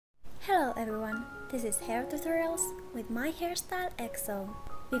Hello everyone, this is Hair Tutorials with my hairstyle EXO.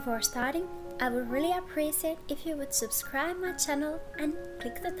 Before starting, I would really appreciate if you would subscribe my channel and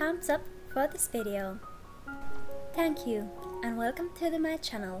click the thumbs up for this video. Thank you and welcome to my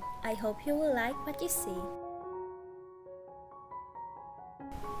channel. I hope you will like what you see.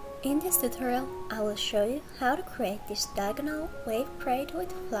 In this tutorial, I will show you how to create this diagonal wave braid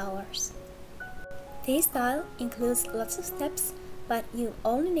with flowers. This style includes lots of steps, but you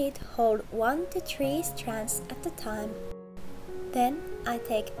only need to hold 1 to 3 strands at a time. Then I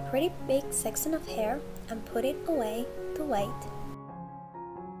take a pretty big section of hair and put it away to wait.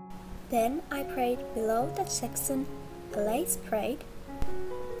 Then I braid below that section a lace braid.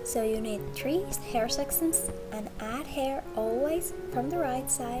 So you need 3 hair sections and add hair always from the right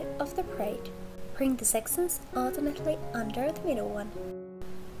side of the braid. Bring the sections alternately under the middle one.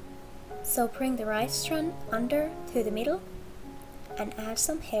 So bring the right strand under to the middle and add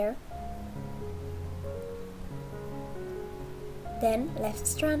some hair. Then left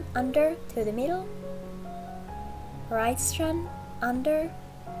strand under to the middle, right strand under,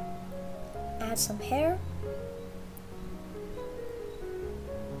 add some hair.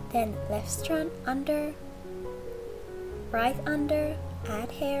 Then left strand under, right under,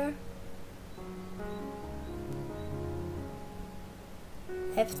 add hair.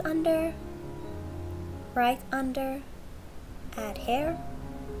 Left under, right under, add hair.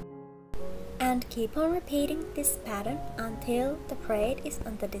 And keep on repeating this pattern until the braid is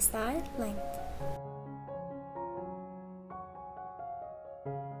on the desired length.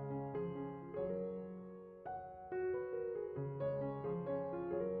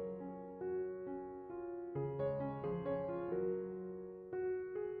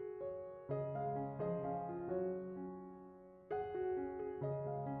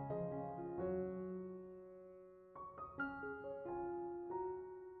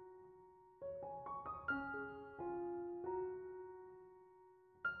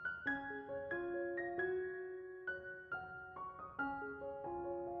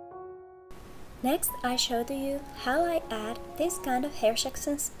 Next, I show to you how I add this kind of hair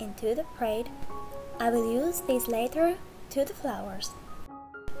sections into the braid. I will use these later to the flowers.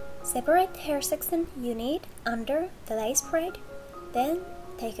 Separate the hair section you need under the lace braid. Then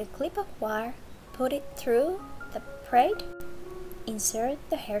take a clip of wire, put it through the braid, insert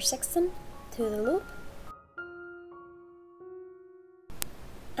the hair section to the loop,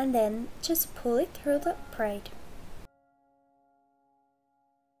 and then just pull it through the braid.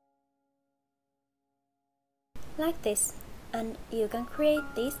 Like this, and you can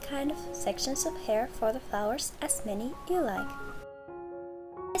create these kind of sections of hair for the flowers as many you like.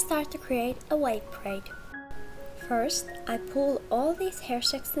 I start to create a wave braid. First, I pull all these hair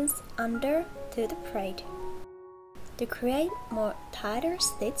sections under to the braid. To create more tighter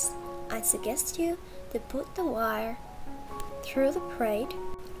stitch, I suggest you to put the wire through the braid.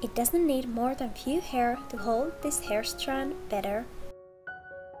 It doesn't need more than few hair to hold this hair strand better.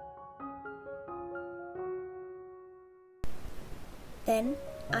 Then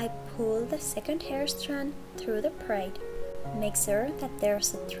I pull the second hair strand through the braid. Make sure that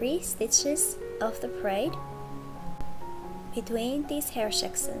there's 3 stitches of the braid between these hair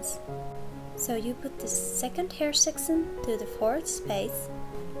sections. So you put the second hair section to the 4th space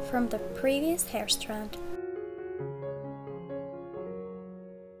from the previous hair strand.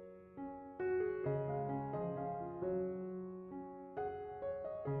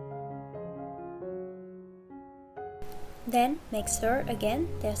 Then make sure again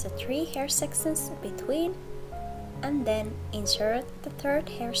there's 3 hair sections between, and then insert the 3rd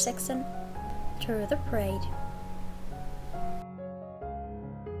hair section through the braid.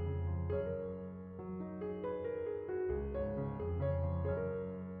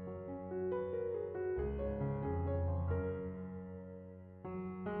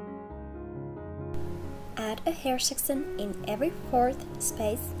 Add a hair section in every 4th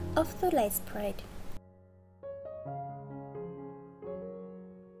space of the lace braid.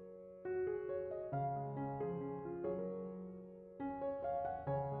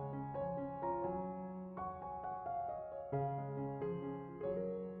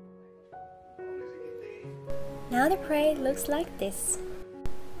 Now the braid looks like this.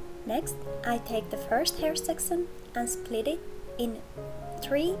 Next, I take the first hair section and split it in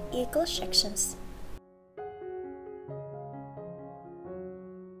 3 equal sections.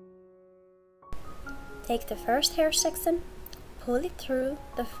 Take the first hair section, pull it through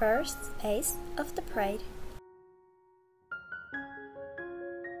the 1st space of the braid.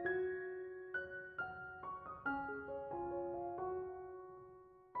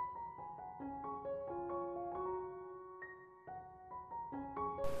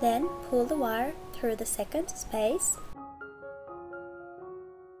 Then pull the wire through the second space.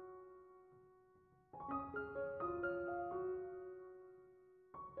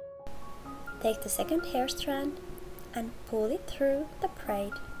 Take the second hair strand and pull it through the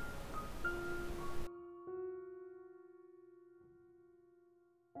braid.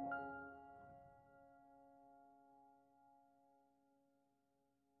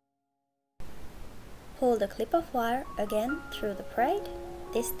 Pull the clip of wire again through the braid,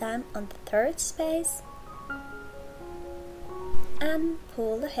 this time on the third space, and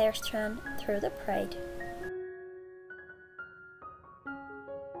pull the hair strand through the braid.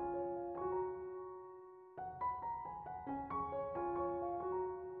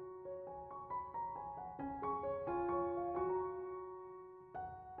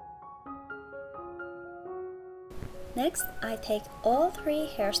 Next, I take all 3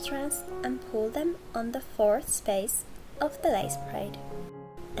 hair strands and pull them on the fourth space of the lace braid.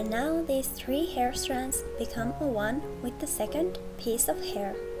 And now these 3 hair strands become a one with the second piece of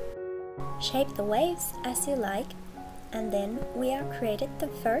hair. Shape the waves as you like, and then we have created the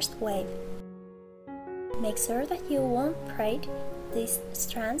first wave. Make sure that you won't braid these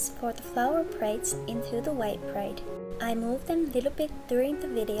strands for the flower braids into the wave braid. I moved them a little bit during the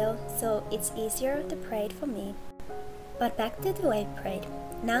video, so it's easier to braid for me. But back to the wave braid.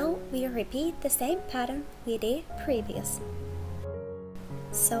 Now we repeat the same pattern we did previous.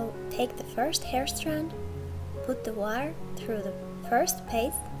 So take the first hair strand, put the wire through the first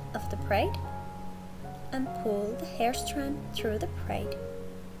space of the braid, and pull the hair strand through the braid.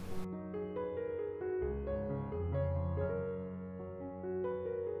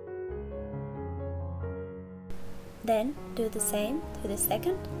 Then do the same to the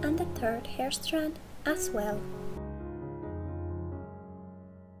second and the third hair strand as well.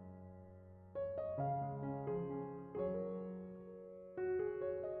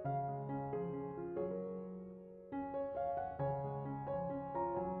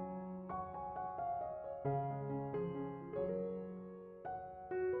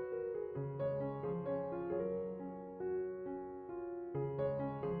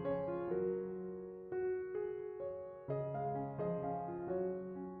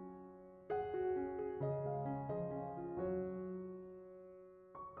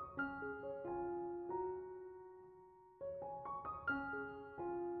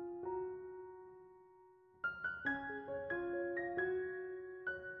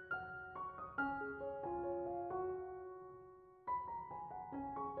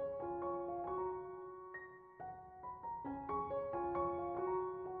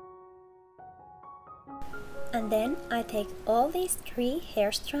 And then I take all these 3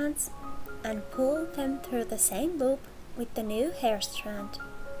 hair strands and pull them through the same loop with the new hair strand.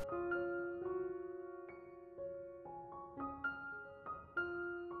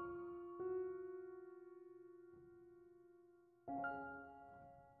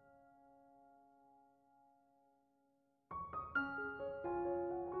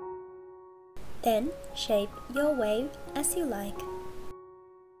 Then shape your wave as you like.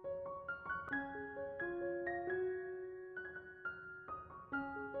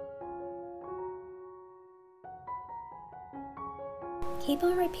 Keep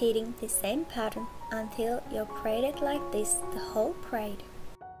on repeating the same pattern until you're braided like this the whole braid.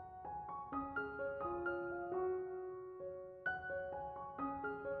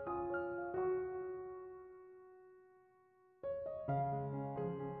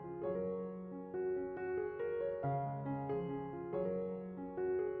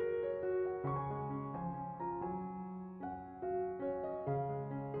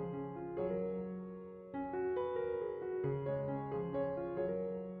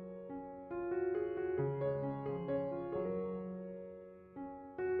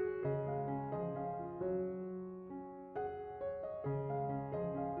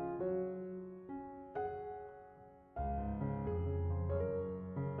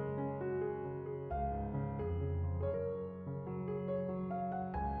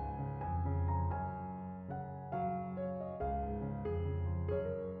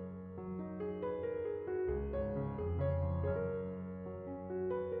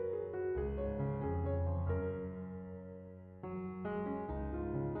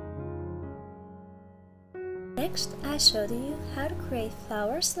 Next, I showed you how to create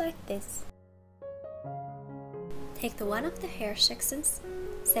flowers like this. Take the one of the hair sections,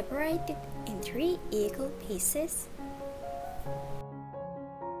 separate it in 3 equal pieces.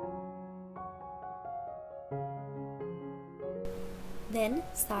 Then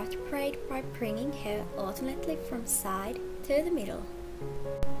start to braid by bringing hair alternately from side to the middle.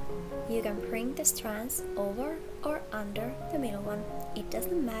 You can bring the strands over or under the middle one, it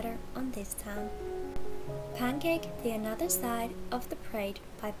doesn't matter on this time. Pancake the another side of the braid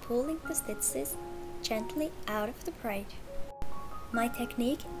by pulling the stitches gently out of the braid. My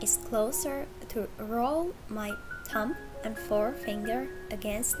technique is closer to roll my thumb and forefinger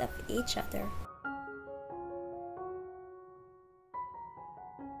against of each other.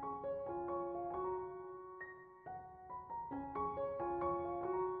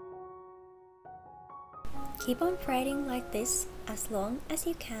 Keep on braiding like this as long as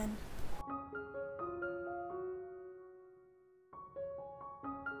you can.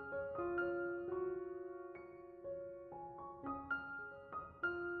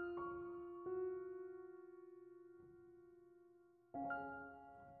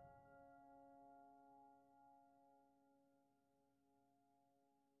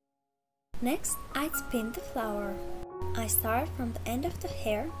 Next, I spin the flower. I start from the end of the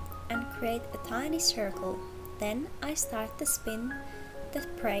hair and create a tiny circle. Then I start to spin the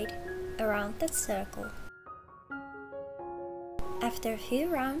braid around that circle. After a few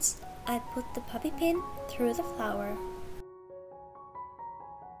rounds, I put the bobby pin through the flower.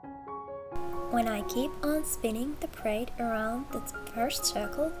 When I keep on spinning the braid around the first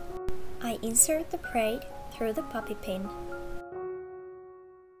circle, I insert the braid through the bobby pin.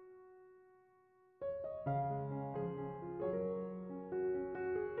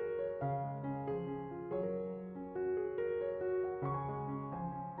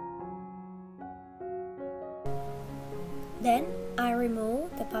 Then I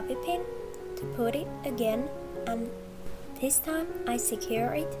remove the bobby pin to put it again, and this time I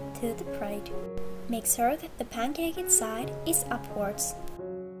secure it to the braid. Make sure that the pancake side is upwards.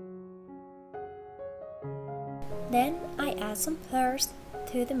 Then I add some flowers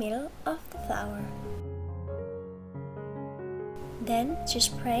to the middle of the flower. Then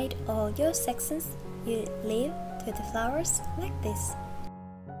just braid all your sections you leave to the flowers like this.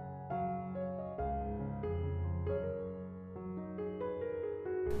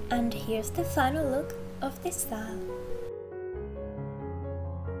 And here's the final look of this style.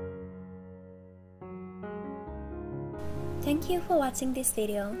 Thank you for watching this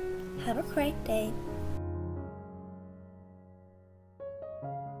video. Have a great day.